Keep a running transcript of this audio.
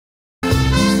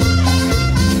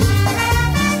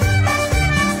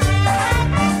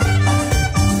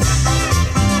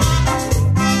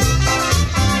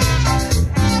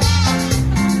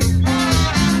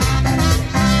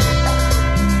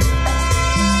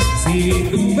Si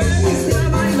tú veniste a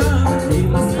bailar y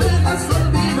las penas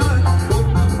olvidan con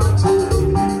mapache,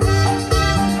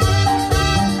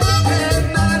 que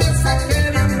nadie se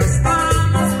quede atrás,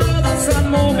 vamos todos a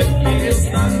mover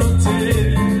esta noche.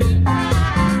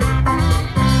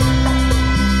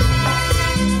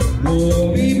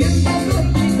 Movimiento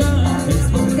tropical es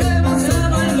lo que vas a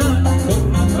bailar con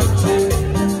mapache.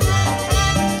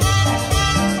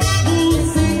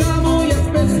 Música muy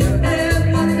especial es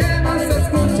la que vas a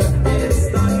escuchar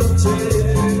esta noche.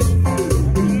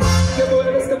 Que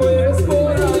mueves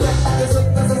por allá, que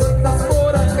sueltas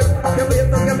por acá, que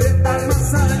aprietas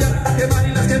más allá, que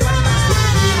bailas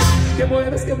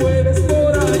que mueves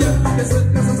por allá, que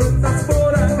sueltas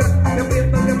por acá, que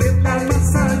aprietas más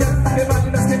allá, que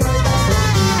bailas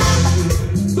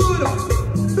duro,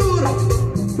 duro,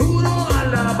 duro a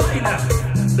la baila,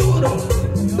 duro,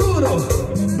 duro,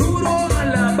 duro a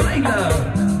la baila.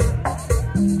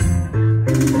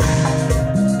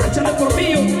 Échale por mí,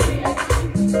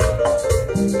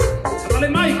 dale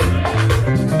Mike.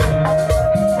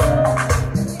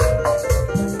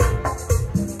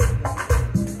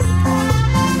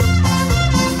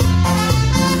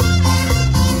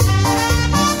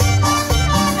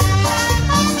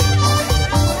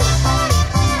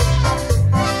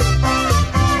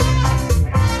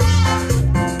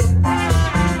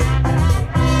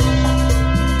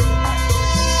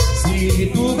 Si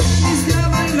tú veniste a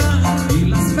bailar y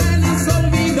las penas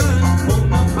olvidan con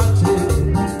mapache,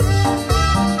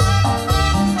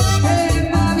 que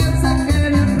nadie se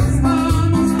quede atrás,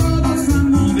 vamos todos a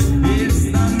mover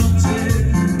esta noche.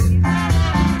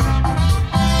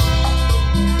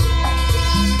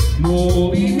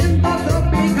 Movimiento